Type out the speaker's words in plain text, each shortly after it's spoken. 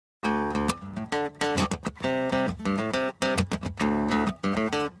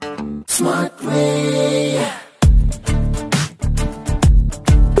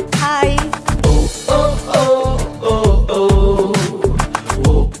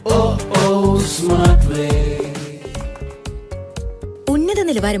ഉന്നത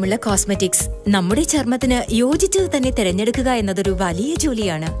നിലവാരമുള്ള കോസ്മെറ്റിക്സ് നമ്മുടെ ചർമ്മത്തിന് യോജിച്ചത് തന്നെ തിരഞ്ഞെടുക്കുക എന്നതൊരു വലിയ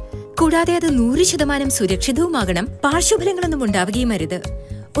ജോലിയാണ്. കൂടാതെ അത് 100% സുരക്ഷിതവുമാകണം. പാർശ്വഫലങ്ങളൊന്നും ഉണ്ടാവുകയും അരുത്.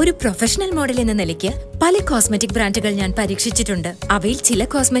 ഒരു പ്രൊഫഷണൽ മോഡൽ എന്ന നിലയ്ക്ക് പല കോസ്മെറ്റിക് ബ്രാൻഡുകൾ ഞാൻ പരീക്ഷിച്ചിട്ടുണ്ട്. അവയിൽ ചില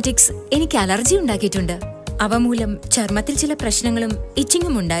കോസ്മെറ്റിക്സ് എനിക്ക് അലർജി ഉണ്ടാക്കിയിട്ടുണ്ട്. അവ മൂലം ചർമ്മത്തിൽ ചില പ്രശ്നങ്ങളും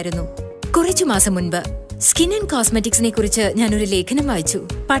ഇച്ചിങ്ങും ഉണ്ടായിരുന്നു. കുറച്ചു മാസം മുൻപ് സ്കിൻ ആൻഡ് കോസ്മെറ്റിക്സിനെ കുറിച്ച് ഞാനൊരു ലേഖനം വായിച്ചു.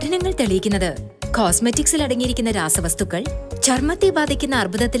 പഠനങ്ങൾ തെളിയിക്കുന്നത് കോസ്മെറ്റിക്സിൽ അടങ്ങിയിരിക്കുന്ന രാസവസ്തുക്കൾ ചർമ്മത്തെ ബാധിക്കുന്ന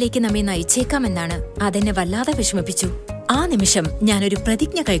അർബുദത്തിലേക്ക് നമ്മെ നയിച്ചേക്കാമെന്നാണ്. അതെന്നെ വല്ലാതെ വിഷമിപ്പിച്ചു. ആ നിമിഷം ഞാനൊരു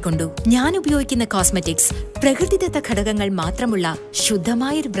പ്രതിജ്ഞ കൈക്കൊണ്ടു. ഞാൻ ഉപയോഗിക്കുന്ന കോസ്മെറ്റിക്സ് പ്രകൃതിദത്ത ഘടകങ്ങൾ മാത്രമുള്ള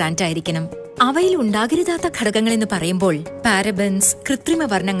ശുദ്ധമായൊരു ബ്രാൻഡായിരിക്കണം. അവയിൽ ഉണ്ടാകരുതാത്ത ഘടകങ്ങൾ എന്ന് പറയുമ്പോൾ പാരബൻസ്, കൃത്രിമ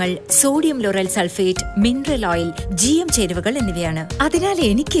വർണ്ണങ്ങൾ, sodium laurel sulphate, mineral oil, GM ചേരുവകൾ എന്നിവയാണ്. അതിനാൽ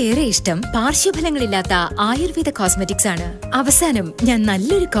എനിക്കേറെ ഇഷ്ടം പാർശ്വഫലങ്ങളില്ലാത്ത ആയുർവേദ കോസ്മെറ്റിക്സ് ആണ്. അവസാനം ഞാൻ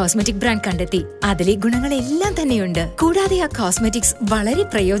നല്ലൊരു കോസ്മെറ്റിക് ബ്രാൻഡ് കണ്ടെത്തി. അതിലെ ഗുണങ്ങളെല്ലാം തന്നെയുണ്ട്. കൂടാതെ ആ കോസ്മെറ്റിക്സ് വളരെ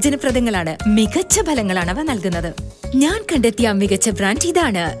പ്രയോജനപ്രദങ്ങളാണ്. മികച്ച ഫലങ്ങളാണ് അവ നൽകുന്നത്. ഞാൻ കണ്ടെത്തിയ മികച്ച ബ്രാൻഡ്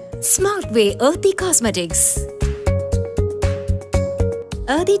ഇതാണ്, smart way earthy cosmetics.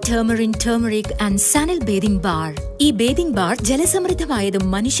 Earthy ടർമറിൻ, turmeric and Sanal ബേദിംഗ് bar. ഈ ബേദിംഗ് ബാർ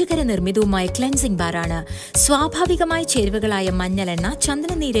ജലസമൃദ്ധമായതും മനുഷ്യകര നിർമ്മിതവുമായ ക്ലെൻസിംഗ് ബാറാണ്. സ്വാഭാവികമായ ചേരുവകളായ മഞ്ഞളെണ്ണ,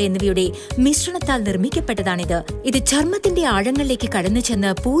 ചന്ദനനീര് എന്നിവയുടെ മിശ്രണത്താൽ നിർമ്മിക്കപ്പെട്ടതാണിത്. ഇത് ചർമ്മത്തിന്റെ ആഴങ്ങളിലേക്ക് കടന്നു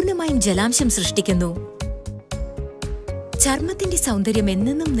ചെന്ന് പൂർണ്ണമായും ജലാംശം സൃഷ്ടിക്കുന്നു. ചർമ്മത്തിന്റെ സൗന്ദര്യം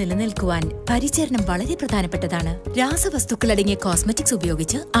എന്നെന്നും നിലനിൽക്കുവാൻ പരിചരണം വളരെ പ്രധാനപ്പെട്ടതാണ്. രാസവസ്തുക്കളടങ്ങിയ കോസ്മെറ്റിക്സ്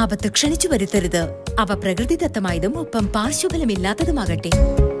ഉപയോഗിച്ച് ആപത്ത് ക്ഷണിച്ചു വരുത്തരുത്. അവ പ്രകൃതിദത്തമായതും ഒപ്പം പാർശ്വഫലമില്ലാത്തതുമാകട്ടെ.